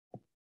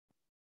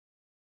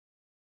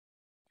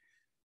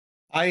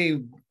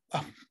I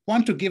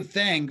want to give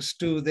thanks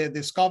to the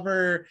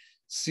Discover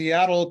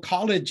Seattle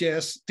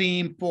Colleges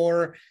team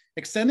for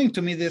extending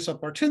to me this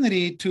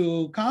opportunity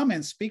to come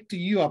and speak to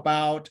you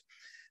about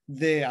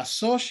the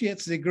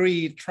associate's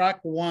degree, track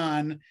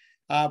one,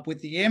 with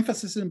the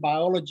emphasis in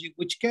biology,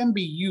 which can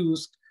be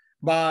used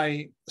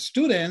by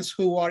students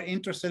who are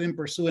interested in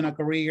pursuing a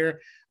career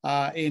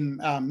in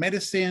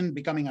medicine,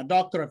 becoming a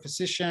doctor, a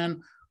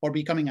physician, or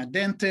becoming a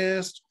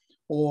dentist,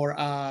 or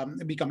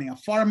becoming a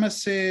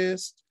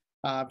pharmacist,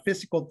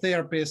 physical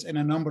therapist, and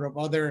a number of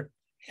other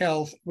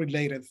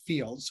health-related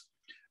fields.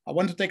 I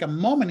want to take a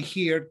moment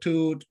here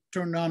to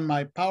turn on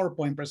my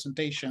PowerPoint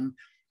presentation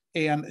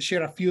and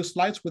share a few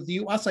slides with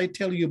you as I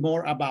tell you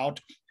more about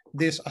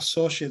this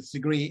associate's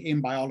degree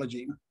in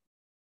biology.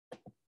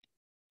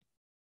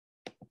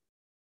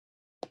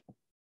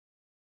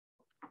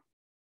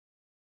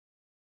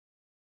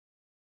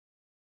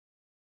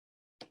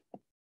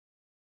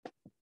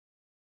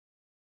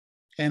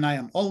 And I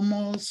am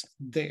almost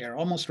there,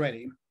 almost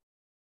ready.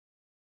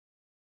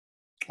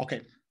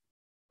 Okay.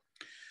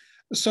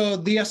 So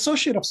the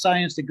Associate of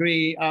Science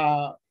degree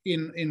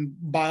in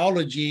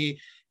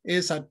biology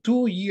is a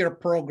 2-year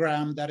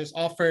program that is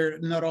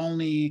offered not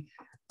only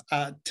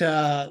at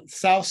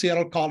South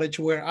Seattle College,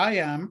 where I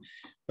am,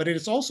 but it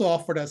is also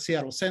offered at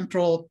Seattle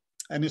Central,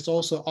 and it's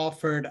also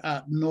offered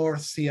at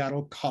North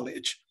Seattle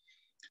College.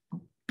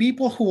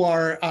 People who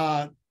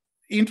are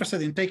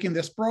interested in taking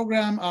this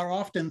program are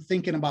often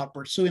thinking about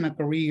pursuing a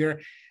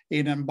career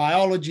in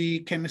biology,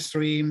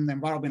 chemistry,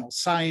 environmental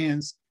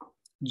science,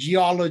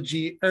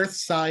 geology, earth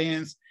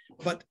science,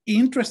 but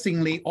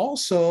interestingly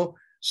also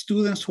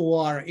students who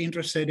are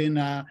interested in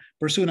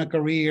pursuing a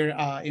career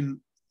in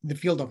the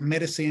field of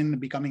medicine,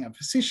 becoming a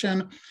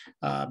physician,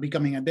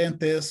 becoming a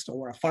dentist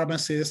or a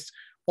pharmacist,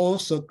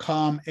 also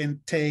come and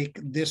take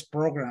this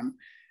program.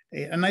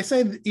 And I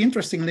say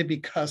interestingly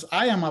because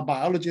I am a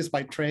biologist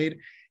by trade,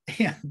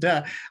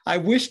 and I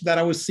wish that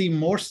I would see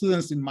more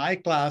students in my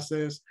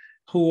classes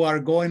who are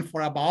going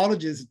for a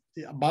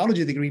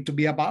biology degree to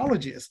be a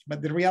biologist.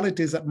 But the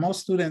reality is that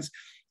most students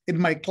in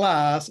my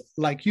class,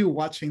 like you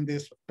watching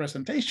this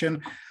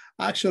presentation,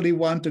 actually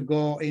want to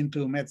go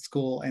into med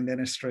school and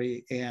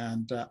dentistry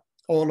and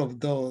all of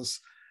those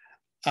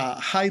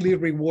highly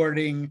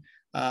rewarding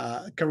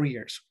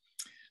careers.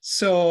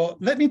 So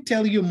let me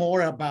tell you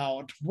more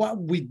about what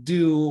we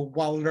do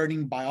while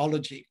learning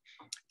biology.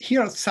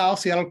 Here at South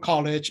Seattle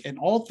College and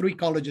all 3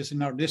 colleges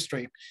in our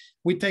district,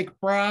 we take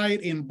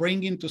pride in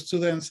bringing to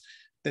students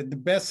the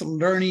best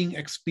learning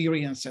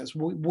experiences.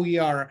 We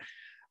are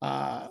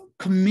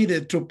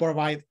committed to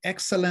provide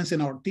excellence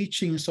in our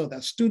teaching so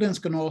that students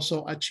can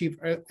also achieve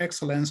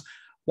excellence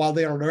while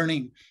they are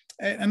learning.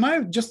 And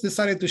I've just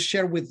decided to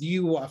share with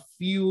you a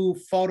few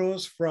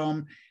photos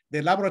from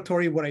the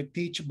laboratory where I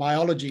teach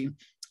biology.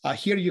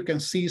 Here you can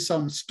see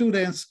some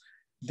students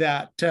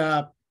that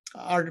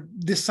are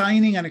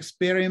designing an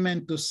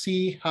experiment to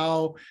see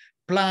how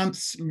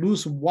plants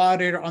lose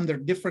water under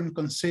different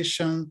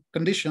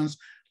conditions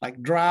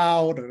like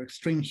drought or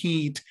extreme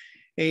heat.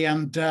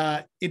 And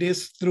it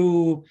is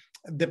through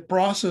the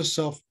process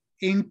of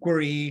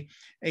inquiry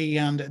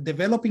and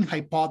developing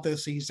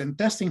hypotheses and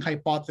testing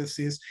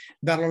hypotheses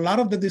that a lot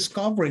of the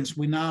discoveries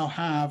we now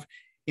have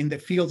in the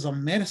fields of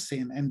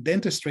medicine and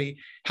dentistry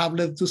have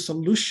led to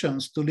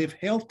solutions to live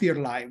healthier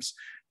lives,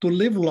 to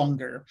live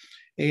longer.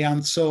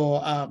 And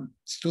so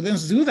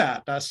students do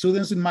that.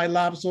 Students in my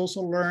labs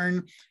also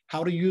learn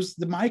how to use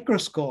the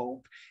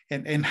microscope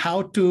and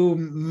how to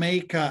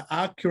make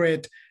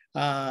accurate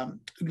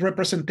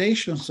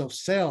representations of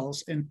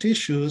cells and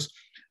tissues,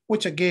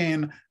 which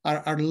again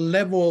are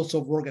levels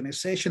of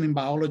organization in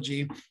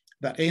biology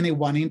that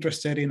anyone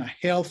interested in a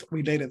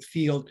health-related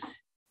field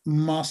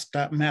must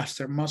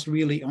master, must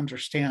really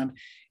understand.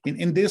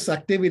 In this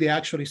activity,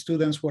 actually,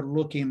 students were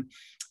looking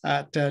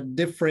at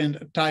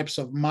different types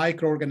of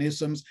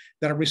microorganisms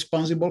that are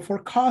responsible for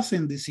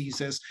causing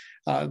diseases,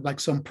 like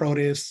some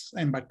protists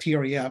and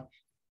bacteria.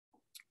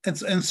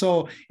 And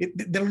so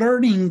the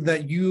learning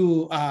that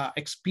you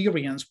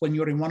experience when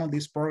you're in one of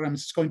these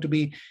programs is going to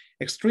be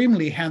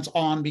extremely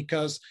hands-on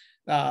because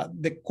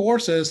the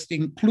courses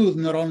include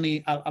not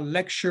only a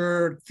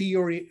lecture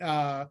theory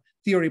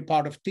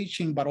part of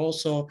teaching, but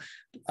also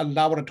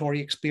laboratory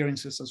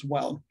experiences as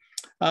well.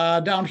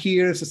 Down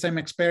here is the same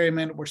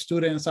experiment where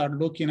students are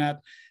looking at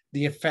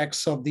the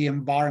effects of the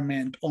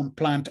environment on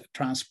plant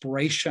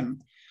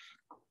transpiration.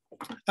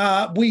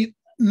 We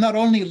not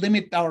only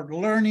limit our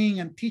learning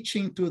and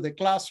teaching to the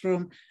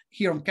classroom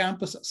here on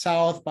campus at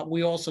South, but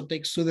we also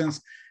take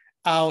students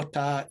out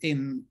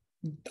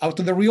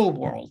to the real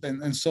world.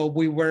 And so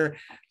we were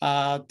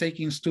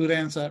taking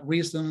students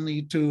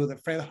recently to the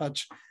Fred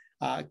Hutch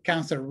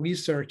Cancer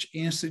Research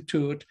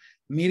Institute,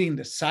 meeting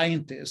the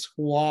scientists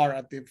who are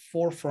at the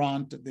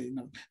forefront,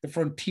 the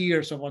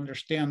frontiers of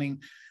understanding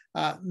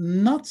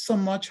not so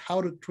much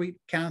how to treat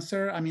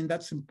cancer. I mean,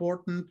 that's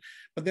important,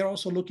 but they're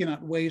also looking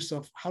at ways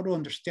of how to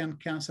understand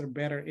cancer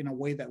better in a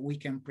way that we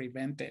can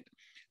prevent it.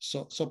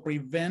 So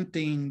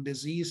preventing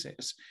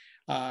diseases.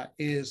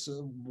 is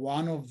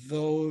one of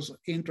those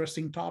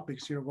interesting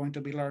topics you're going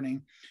to be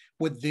learning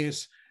with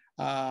this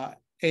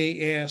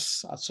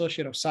AS,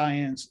 Associate of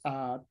Science,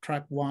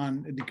 Track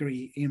 1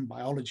 degree in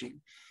biology.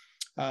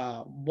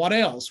 What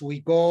else?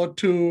 We go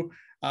to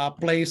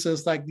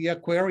places like the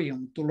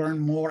aquarium to learn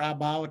more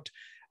about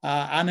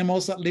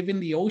animals that live in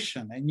the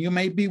ocean. And you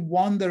may be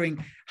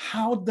wondering,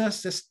 how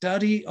does the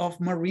study of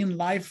marine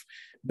life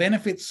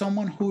benefit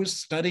someone who is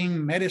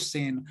studying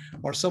medicine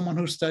or someone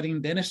who's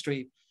studying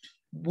dentistry?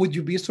 Would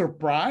you be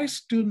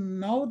surprised to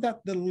know that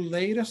the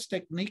latest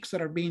techniques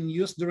that are being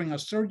used during a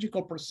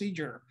surgical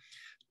procedure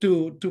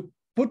to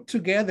put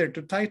together,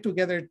 to tie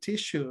together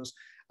tissues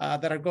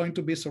that are going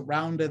to be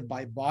surrounded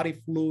by body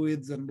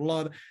fluids and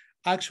blood,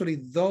 actually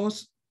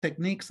those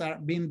techniques are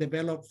being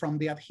developed from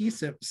the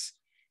adhesives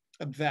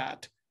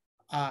that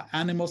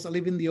animals that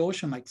live in the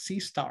ocean, like sea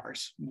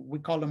stars, we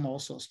call them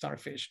also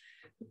starfish,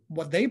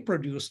 what they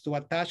produce to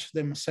attach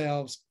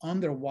themselves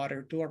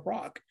underwater to a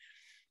rock.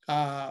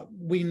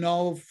 We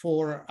know,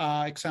 for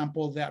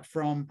example, that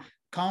from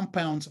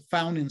compounds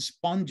found in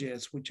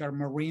sponges, which are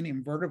marine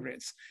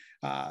invertebrates,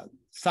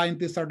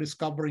 scientists are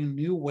discovering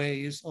new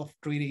ways of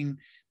treating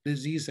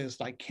diseases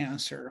like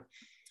cancer.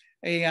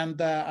 And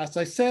as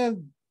I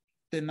said,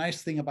 the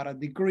nice thing about a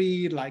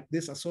degree like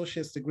this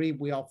associate's degree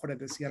we offer at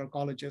the Seattle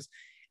colleges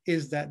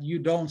is that you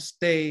don't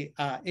stay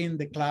in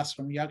the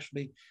classroom. You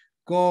actually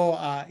go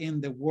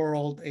in the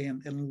world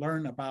and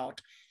learn about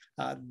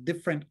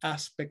different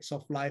aspects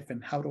of life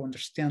and how to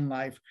understand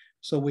life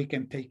so we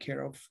can take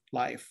care of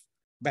life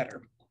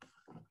better.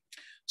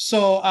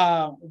 So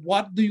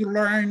what do you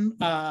learn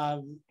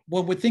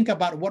when we think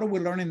about what do we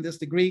learn in this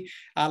degree?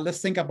 Let's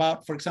think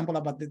about, for example,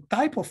 about the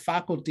type of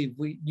faculty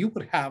you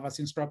would have as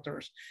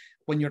instructors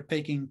when you're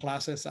taking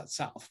classes at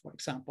South, for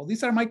example.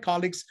 These are my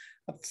colleagues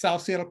at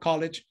South Seattle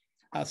College,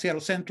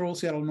 Seattle Central,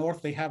 Seattle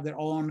North. They have their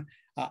own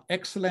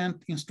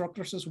excellent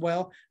instructors as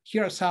well.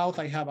 Here at South,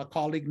 I have a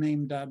colleague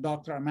named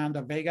Dr.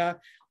 Amanda Vega,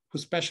 who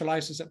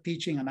specializes at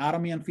teaching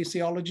anatomy and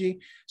physiology.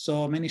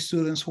 So many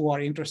students who are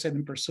interested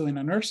in pursuing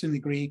a nursing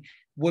degree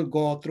will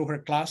go through her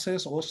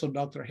classes. Also,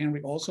 Dr.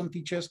 Henry Olson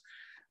teaches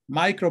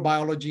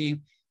microbiology,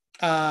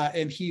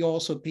 and he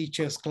also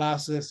teaches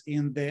classes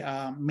in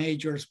the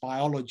majors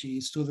biology,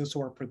 students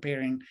who are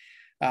preparing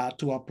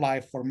to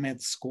apply for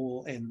med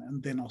school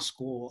and dental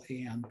school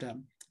and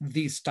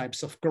these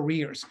types of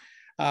careers.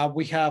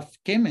 We have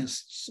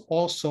chemists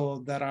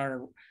also that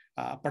are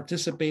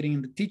participating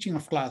in the teaching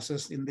of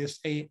classes in this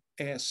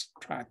AS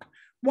track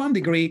 1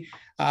 degree.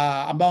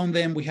 Among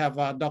them, we have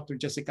Dr.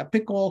 Jessica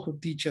Pickle, who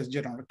teaches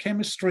general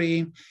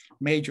chemistry,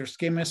 majors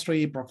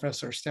chemistry.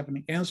 Professor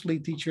Stephanie Ensley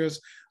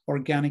teaches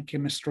organic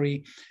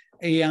chemistry.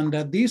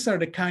 And these are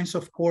the kinds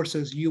of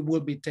courses you will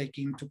be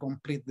taking to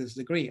complete this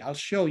degree. I'll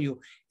show you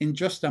in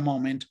just a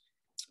moment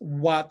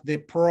what the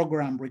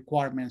program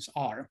requirements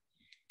are.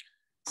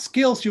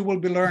 Skills you will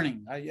be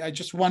learning. I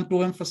just want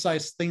to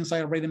emphasize things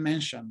I already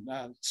mentioned.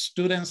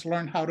 Students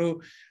learn how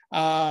to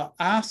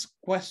ask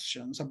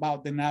questions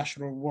about the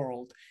natural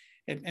world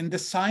and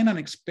design an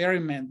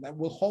experiment that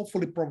will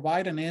hopefully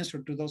provide an answer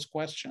to those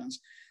questions,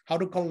 how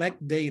to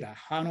collect data,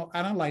 how to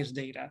analyze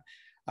data.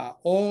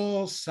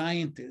 All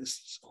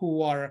scientists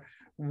who are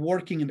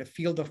working in the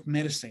field of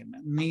medicine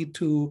need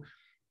to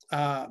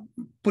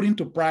put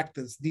into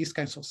practice these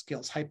kinds of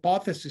skills.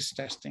 Hypothesis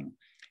testing,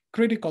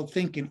 critical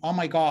thinking. Oh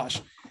my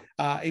gosh,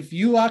 if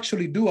you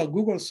actually do a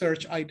Google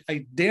search,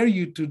 I dare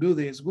you to do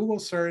this. Google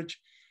search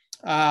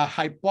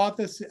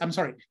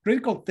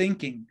critical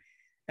thinking.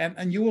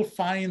 And you will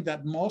find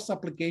that most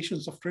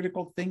applications of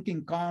critical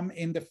thinking come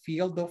in the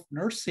field of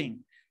nursing.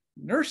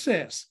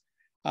 Nurses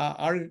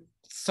are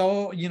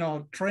so,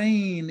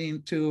 trained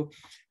into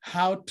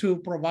how to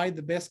provide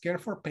the best care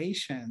for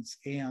patients.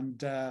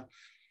 And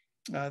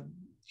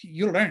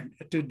you learn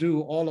to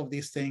do all of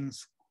these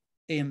things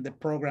in the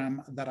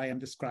program that I am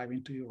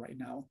describing to you right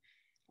now.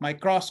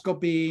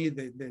 Microscopy,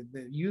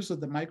 the use of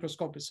the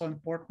microscope is so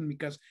important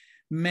because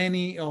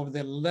many of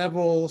the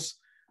levels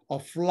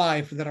of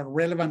life that are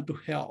relevant to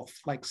health,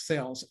 like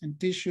cells and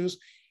tissues,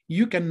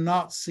 you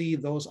cannot see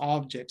those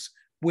objects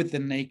with the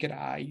naked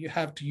eye. You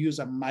have to use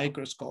a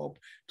microscope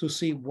to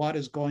see what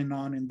is going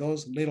on in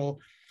those little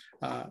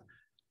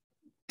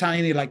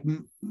tiny, like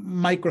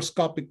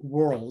microscopic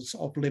worlds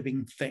of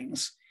living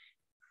things.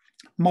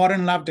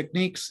 Modern lab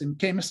techniques in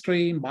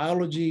chemistry, in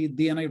biology,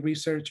 DNA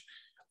research,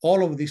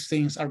 all of these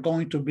things are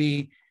going to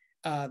be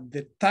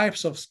the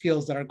types of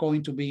skills that are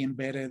going to be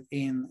embedded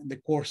in the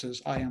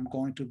courses I am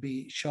going to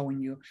be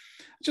showing you.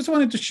 I just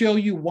wanted to show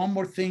you one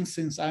more thing,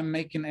 since I'm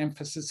making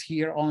emphasis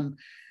here on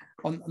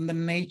the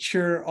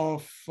nature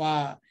of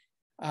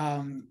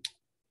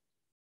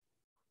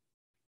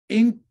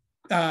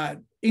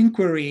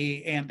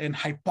inquiry and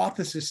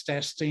hypothesis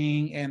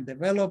testing and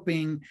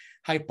developing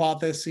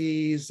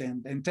hypotheses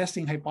and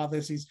testing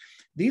hypotheses.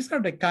 These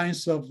are the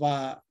kinds of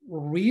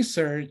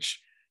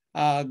research,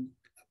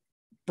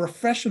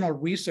 professional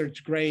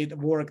research grade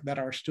work that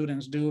our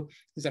students do.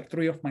 These are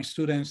 3 of my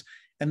students,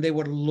 and they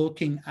were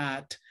looking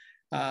at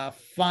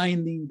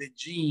finding the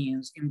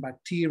genes in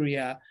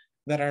bacteria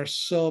that are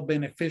so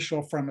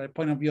beneficial from the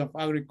point of view of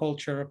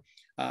agriculture,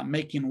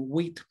 making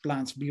wheat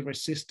plants be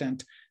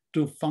resistant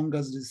to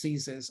fungus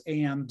diseases.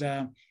 And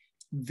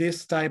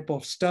this type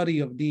of study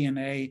of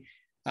DNA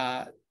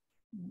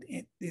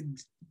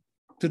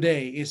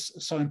today is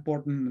so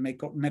important in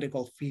the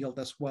medical field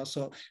as well.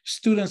 So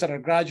students that are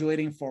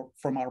graduating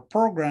from our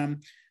program,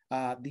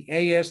 the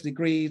AS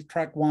degree,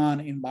 track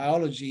 1 in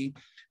biology,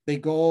 they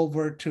go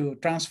over to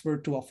transfer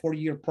to a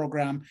 4-year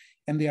program,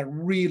 and they are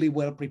really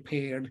well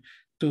prepared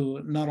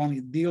to not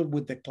only deal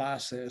with the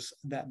classes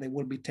that they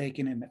will be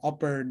taking in the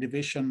upper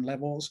division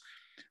levels,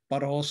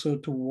 but also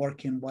to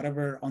work in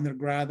whatever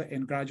undergrad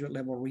and graduate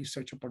level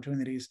research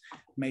opportunities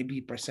may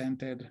be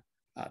presented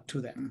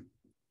to them.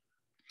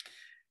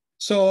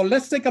 So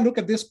let's take a look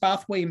at this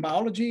pathway in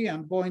biology.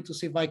 I'm going to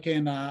see if I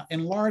can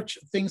enlarge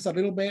things a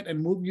little bit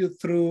and move you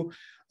through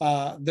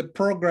the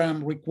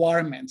program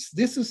requirements.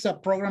 This is a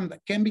program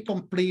that can be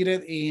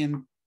completed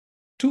in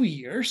 2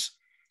 years.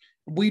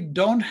 We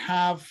don't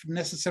have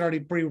necessarily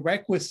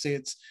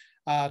prerequisites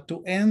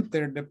to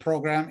enter the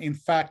program. In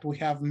fact, we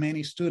have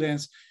many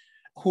students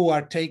who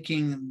are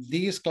taking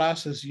these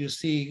classes, you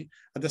see,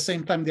 at the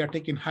same time they are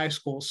taking high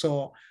school.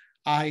 So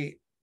I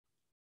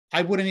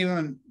wouldn't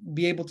even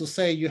be able to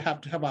say you have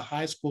to have a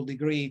high school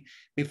degree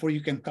before you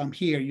can come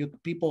here.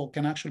 People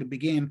can actually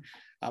begin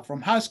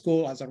from high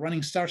school as a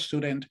running start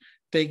student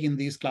taking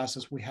these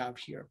classes we have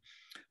here.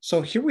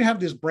 So here we have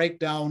this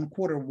breakdown.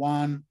 Quarter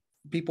 1,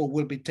 people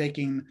will be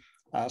taking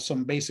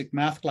some basic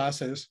math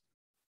classes,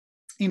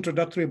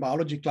 introductory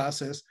biology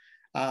classes,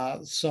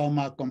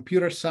 some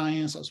computer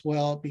science as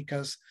well,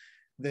 because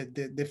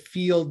the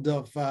field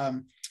of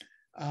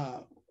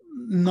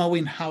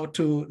knowing how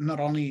to not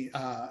only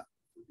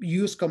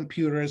use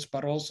computers,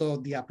 but also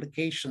the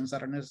applications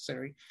that are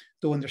necessary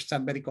to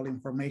understand medical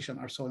information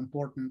are so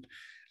important.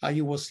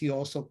 You will see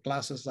also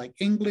classes like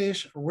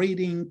English,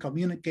 reading,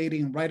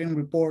 communicating, writing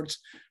reports.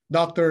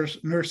 Doctors,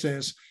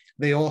 nurses,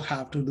 they all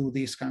have to do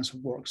these kinds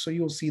of work. So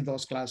you'll see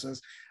those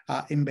classes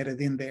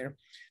embedded in there.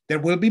 There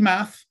will be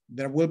math,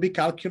 there will be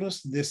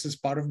calculus. This is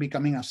part of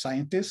becoming a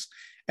scientist.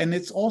 And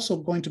it's also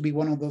going to be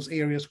one of those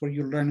areas where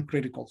you learn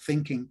critical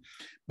thinking.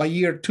 By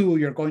year 2,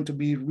 you're going to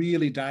be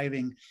really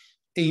diving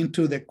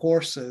into the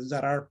courses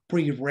that are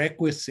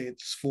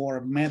prerequisites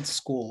for med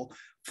school,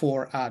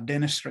 for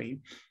dentistry,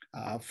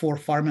 for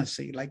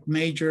pharmacy, like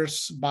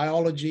majors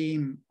biology,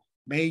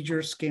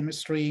 majors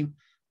chemistry,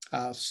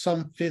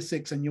 some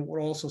physics, and you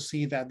will also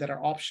see that there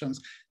are options.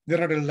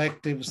 There are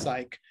electives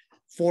like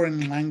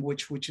foreign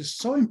language, which is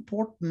so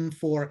important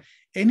for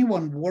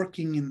anyone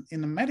working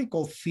in the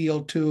medical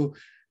field to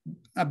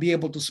be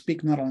able to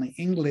speak not only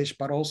English,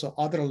 but also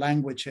other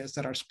languages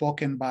that are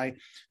spoken by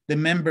the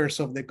members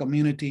of the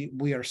community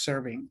we are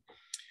serving.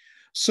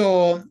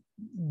 So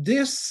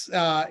this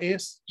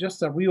is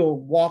just a real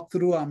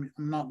walkthrough. I'm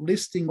not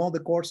listing all the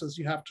courses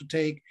you have to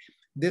take.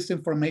 This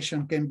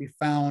information can be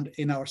found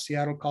in our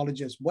Seattle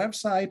College's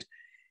website.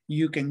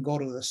 You can go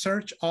to the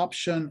search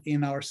option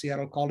in our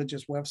Seattle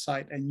College's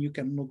website, and you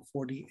can look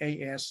for the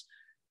AS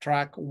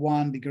Track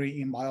 1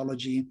 degree in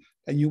biology,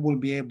 and you will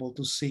be able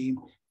to see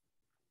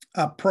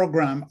a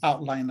program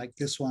outline like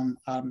this one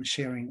I'm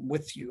sharing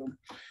with you.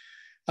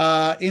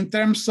 In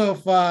terms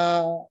of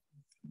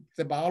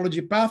the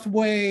biology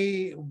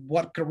pathway,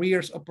 what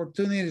careers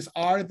opportunities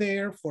are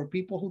there for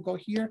people who go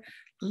here,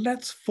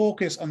 let's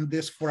focus on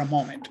this for a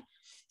moment.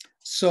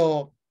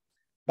 So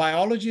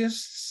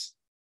biologists,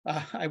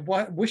 I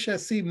wish I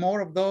see more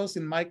of those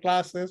in my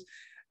classes,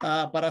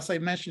 but as I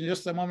mentioned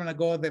just a moment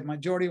ago, the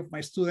majority of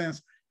my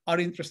students are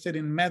interested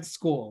in med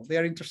school.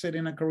 They're interested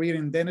in a career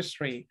in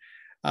dentistry,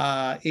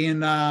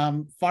 in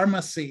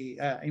pharmacy,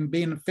 in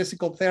being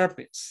physical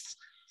therapists.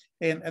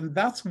 And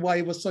that's why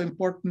it was so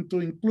important to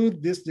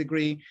include this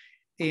degree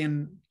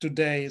in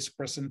today's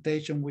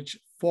presentation, which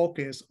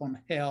focus on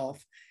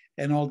health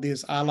and all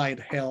these allied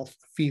health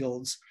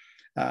fields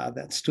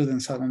that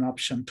students have an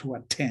option to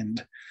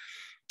attend.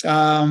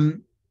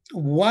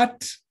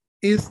 What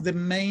is the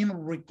main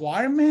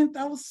requirement,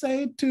 I would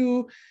say,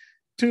 to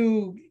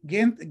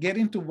get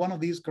into one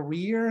of these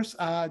careers?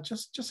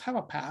 Just have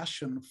a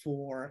passion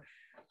for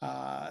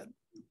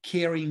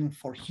caring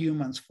for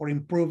humans, for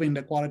improving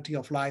the quality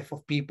of life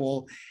of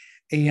people,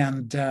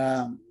 and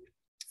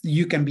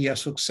you can be a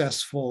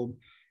successful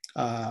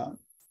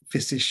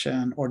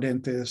physician or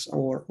dentist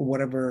or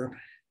whatever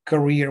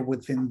career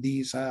within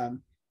these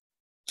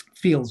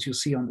fields you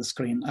see on the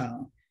screen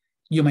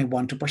you may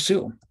want to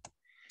pursue.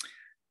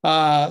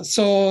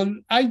 So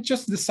I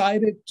just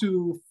decided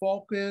to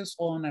focus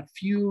on a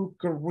few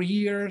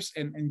careers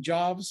and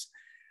jobs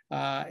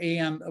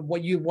and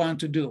what you want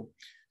to do.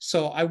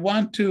 So I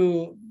want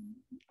to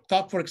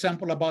talk, for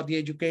example, about the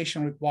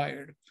education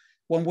required.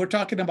 When we're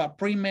talking about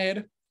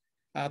pre-med,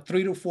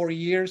 3 to 4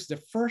 years, the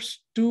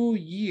first 2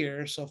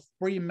 years of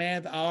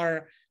pre-med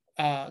are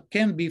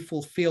can be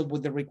fulfilled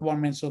with the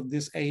requirements of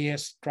this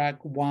AS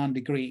Track 1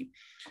 degree.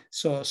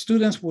 So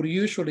students would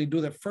usually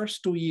do the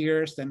first 2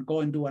 years, then go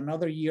and do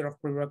another year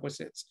of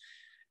prerequisites,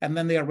 and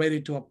then they are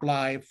ready to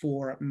apply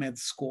for med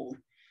school.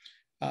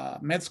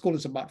 Med school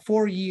is about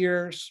 4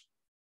 years.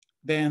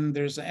 Then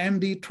there's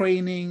MD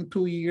training,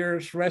 2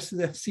 years,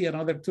 residency,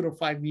 another 2 to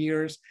 5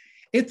 years.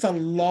 It's a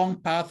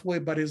long pathway,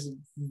 but it's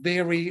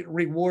very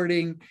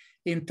rewarding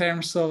in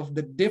terms of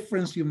the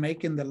difference you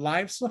make in the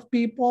lives of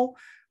people,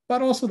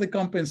 but also the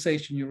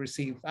compensation you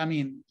receive. I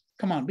mean,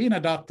 come on, being a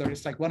doctor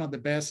is like one of the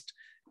best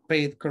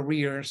paid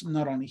careers,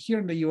 not only here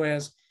in the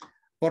US,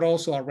 but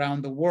also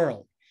around the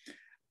world.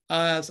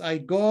 As I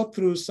go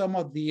through some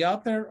of the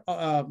other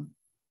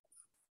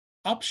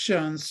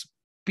options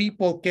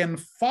people can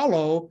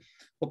follow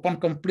upon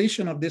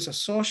completion of this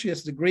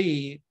associate's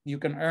degree you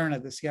can earn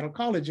at the Seattle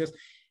colleges,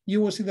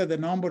 you will see that the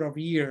number of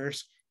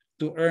years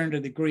to earn the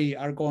degree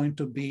are going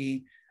to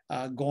be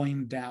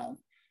going down.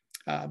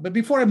 But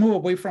before I move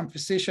away from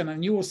physician,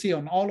 and you will see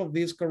on all of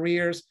these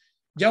careers,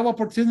 job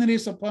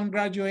opportunities upon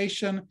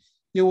graduation,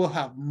 you will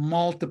have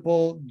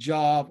multiple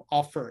job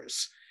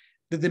offers.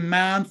 The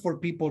demand for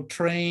people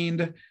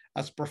trained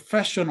as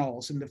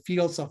professionals in the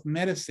fields of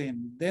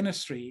medicine,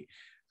 dentistry,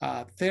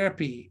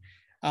 therapy,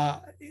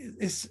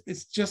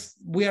 it's just,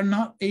 we are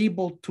not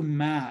able to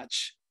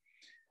match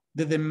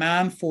the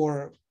demand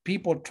for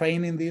people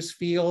trained in these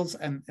fields,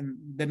 and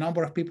the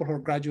number of people who are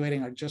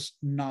graduating are just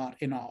not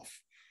enough.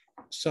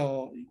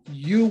 So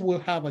you will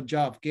have a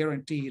job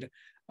guaranteed.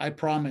 I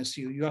promise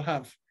you, you'll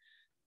have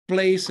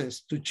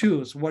places to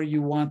choose where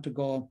you want to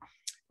go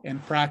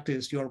and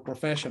practice your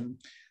profession.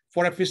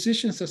 For a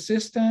physician's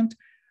assistant,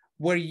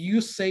 where you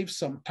save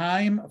some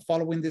time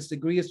following these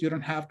degrees, you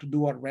don't have to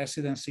do a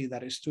residency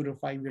that is 2 to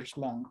 5 years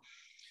long.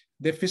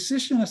 The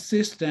physician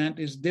assistant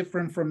is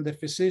different from the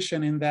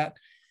physician in that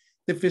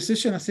the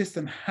physician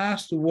assistant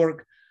has to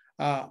work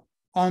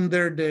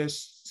under the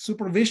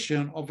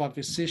supervision of a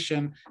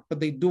physician, but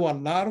they do a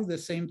lot of the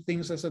same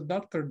things as a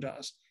doctor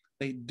does.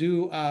 They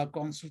do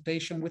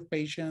consultation with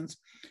patients.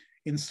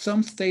 In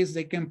some states,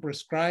 they can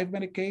prescribe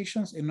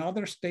medications. In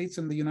other states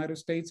in the United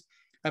States,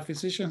 a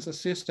physician's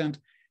assistant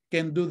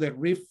can do the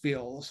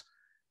refills,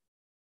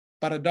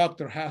 but a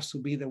doctor has to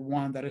be the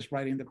one that is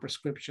writing the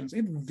prescriptions.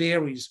 It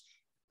varies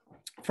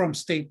from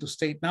state to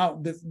state. Now,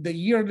 the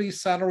yearly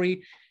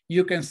salary,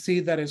 you can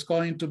see that it's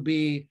going to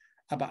be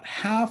about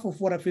half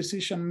of what a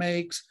physician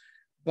makes,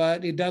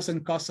 but it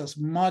doesn't cost as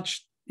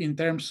much in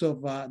terms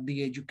of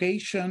the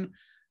education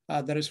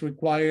that is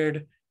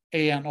required,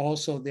 and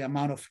also the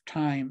amount of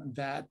time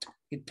that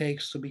it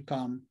takes to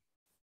become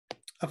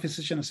a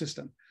physician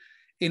assistant.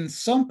 In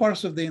some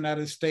parts of the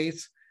United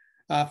States,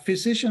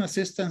 physician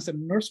assistants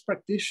and nurse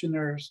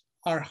practitioners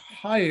are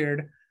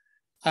hired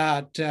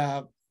at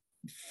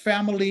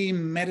family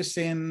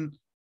medicine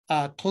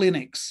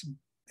clinics,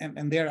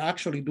 and they're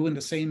actually doing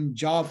the same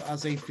job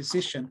as a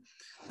physician.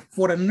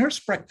 For a nurse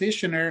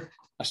practitioner,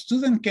 a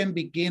student can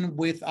begin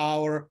with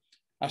our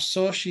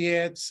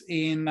associates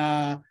in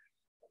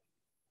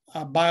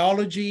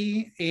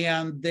biology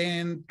and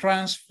then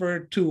transfer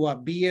to a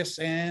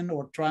BSN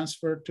or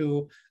transfer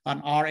to an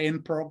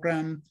RN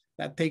program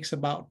that takes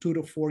about 2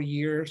 to 4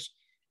 years.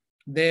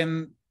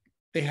 Then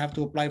they have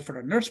to apply for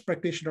a nurse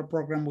practitioner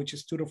program, which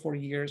is 2 to 4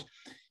 years.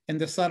 And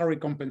the salary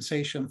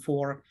compensation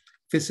for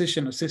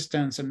physician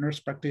assistants and nurse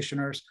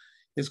practitioners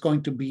is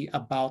going to be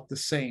about the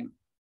same.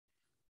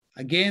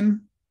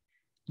 Again,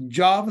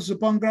 jobs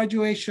upon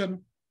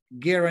graduation,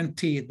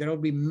 guaranteed. There will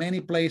be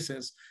many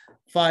places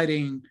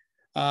fighting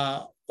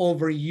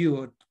over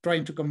you,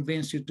 trying to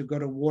convince you to go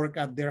to work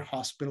at their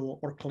hospital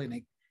or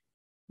clinic.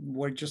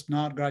 We're just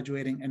not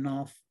graduating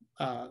enough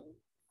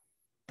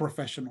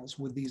professionals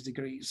with these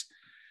degrees.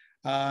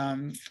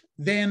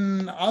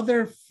 Then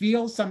other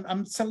fields,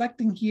 I'm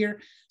selecting here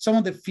some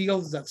of the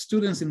fields that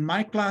students in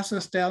my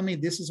classes tell me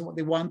this is what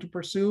they want to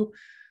pursue.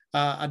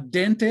 A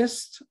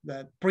dentist,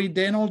 that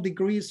pre-dental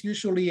degree is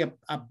usually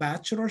a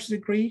bachelor's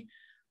degree.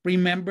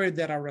 Remember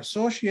that our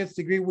associate's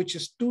degree, which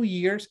is 2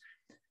 years,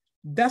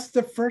 that's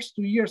the first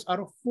 2 years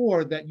out of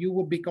 4 that you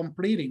will be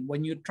completing.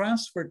 When you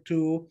transfer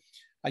to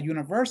a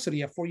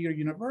university, a 4-year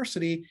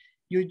university,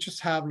 you just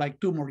have like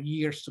 2 more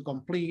years to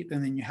complete,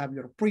 and then you have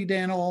your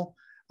pre-dental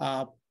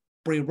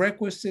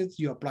prerequisites.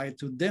 You apply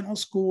to dental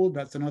school,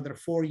 that's another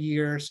 4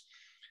 years.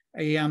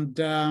 And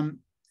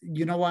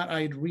you know what?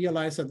 I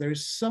realized that there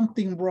is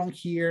something wrong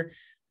here.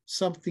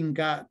 Something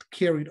got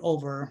carried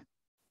over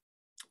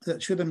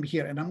that shouldn't be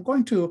here. And I'm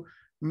going to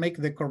make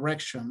the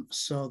correction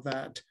so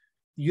that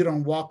you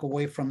don't walk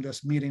away from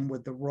this meeting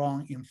with the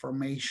wrong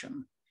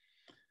information.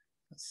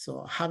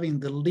 So having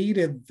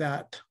deleted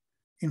that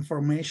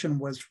information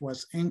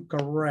was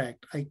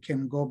incorrect, I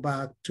can go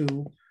back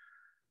to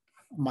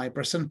my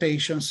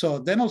presentation. So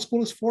dental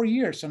school is 4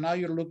 years. So now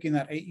you're looking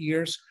at 8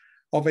 years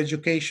of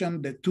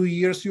education. The 2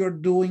 years you're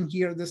doing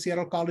here at the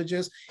Seattle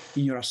colleges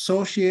in your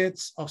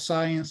Associates of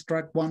Science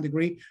Track 1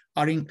 degree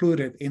are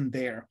included in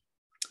there.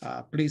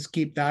 Please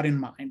keep that in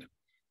mind.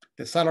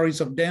 The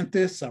salaries of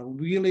dentists are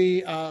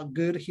really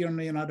good here in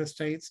the United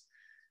States.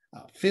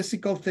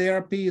 Physical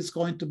therapy is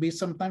going to be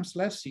sometimes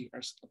less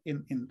years.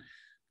 In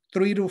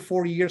 3 to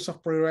 4 years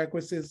of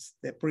prerequisites,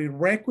 the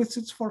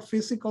prerequisites for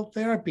physical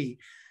therapy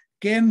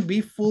can be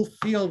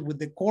fulfilled with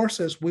the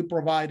courses we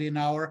provide in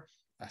our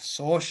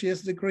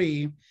associate's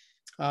degree,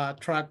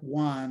 track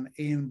 1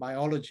 in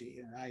biology.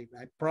 And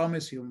I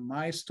promise you,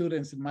 my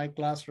students in my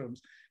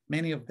classrooms,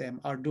 many of them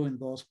are doing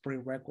those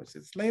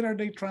prerequisites. Later,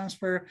 they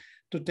transfer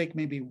to take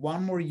maybe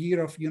one more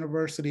year of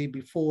university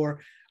before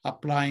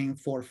applying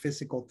for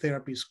physical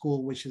therapy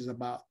school, which is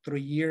about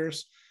 3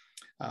 years.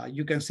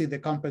 You can see the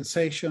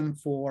compensation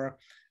for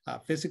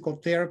physical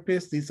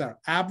therapists. These are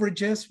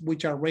averages,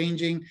 which are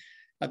ranging.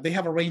 They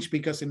have a range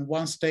because in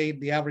one state,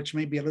 the average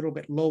may be a little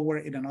bit lower.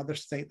 In another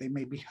state, they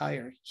may be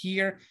higher.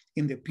 Here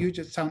in the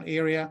Puget Sound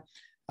area,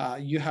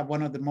 you have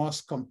one of the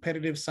most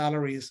competitive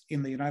salaries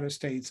in the United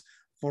States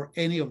for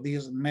any of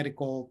these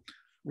medical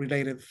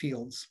related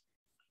fields.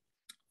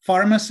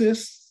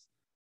 Pharmacists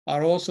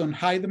are also in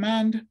high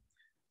demand.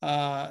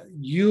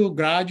 You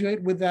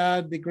graduate with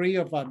that degree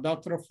of a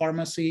doctor of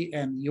pharmacy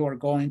and you are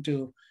going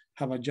to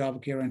have a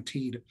job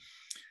guaranteed.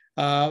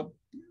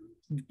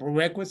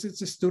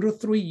 Prerequisites is 2 to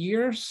 3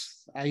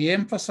 years. I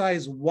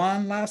emphasize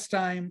one last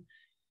time,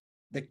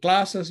 the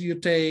classes you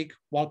take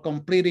while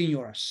completing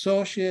your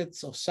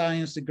Associates of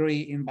Science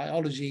degree in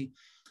biology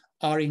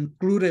are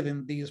included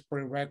in these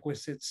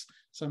prerequisites.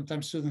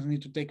 Sometimes students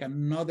need to take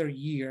another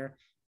year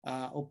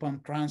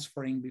upon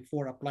transferring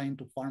before applying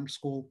to pharm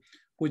school,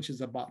 which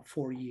is about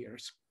 4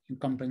 years. And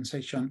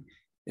compensation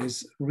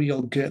is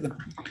real good.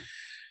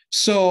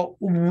 So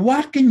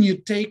what can you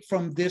take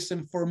from this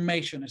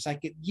information? It's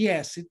like,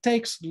 yes, it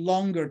takes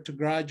longer to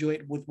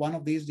graduate with one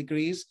of these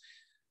degrees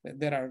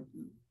that are,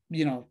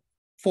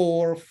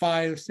 4,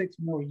 5, 6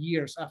 more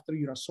years after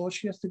your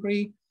associate's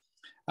degree.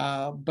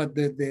 But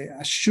the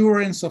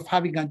assurance of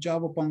having a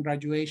job upon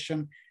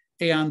graduation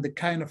and the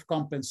kind of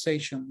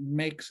compensation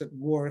makes it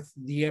worth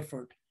the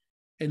effort.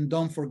 And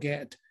don't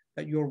forget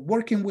that you're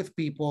working with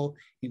people,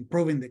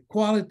 improving the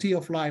quality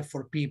of life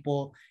for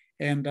people,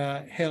 and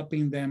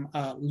helping them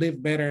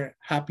live better,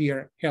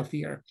 happier,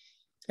 healthier.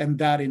 And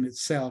that in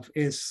itself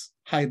is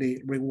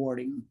highly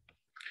rewarding.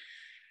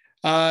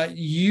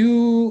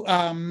 You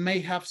may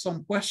have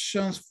some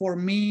questions for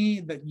me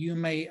that you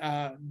may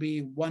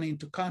be wanting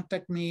to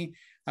contact me.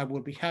 I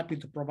will be happy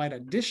to provide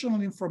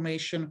additional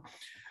information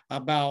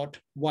about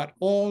what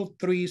all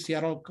 3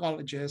 Seattle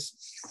colleges,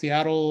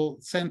 Seattle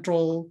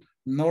Central,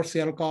 North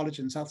Seattle College,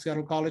 and South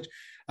Seattle College,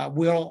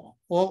 will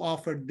all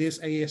offer this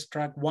AS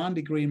Track 1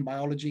 degree in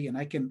biology, and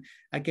I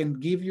can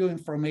give you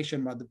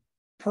information about the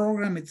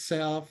program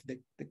itself,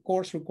 the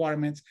course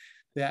requirements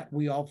that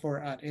we offer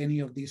at any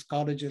of these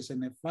colleges.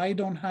 And if I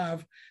don't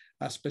have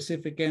a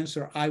specific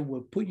answer, I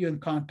will put you in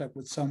contact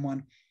with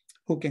someone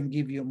who can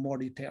give you more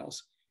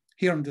details.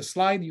 Here on the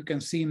slide, you can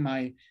see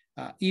my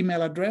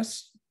email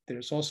address.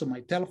 There's also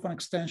my telephone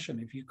extension.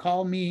 If you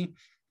call me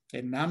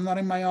and I'm not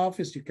in my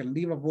office, you can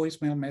leave a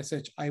voicemail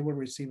message. I will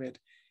receive it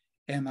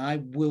and I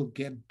will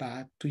get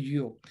back to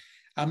you.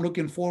 I'm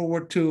looking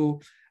forward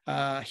to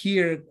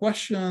hear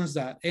questions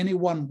that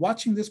anyone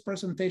watching this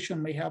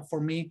presentation may have for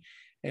me.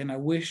 And I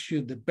wish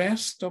you the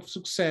best of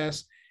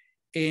success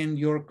in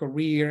your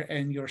career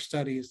and your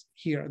studies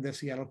here at the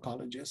Seattle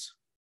colleges.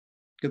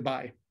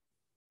 Goodbye.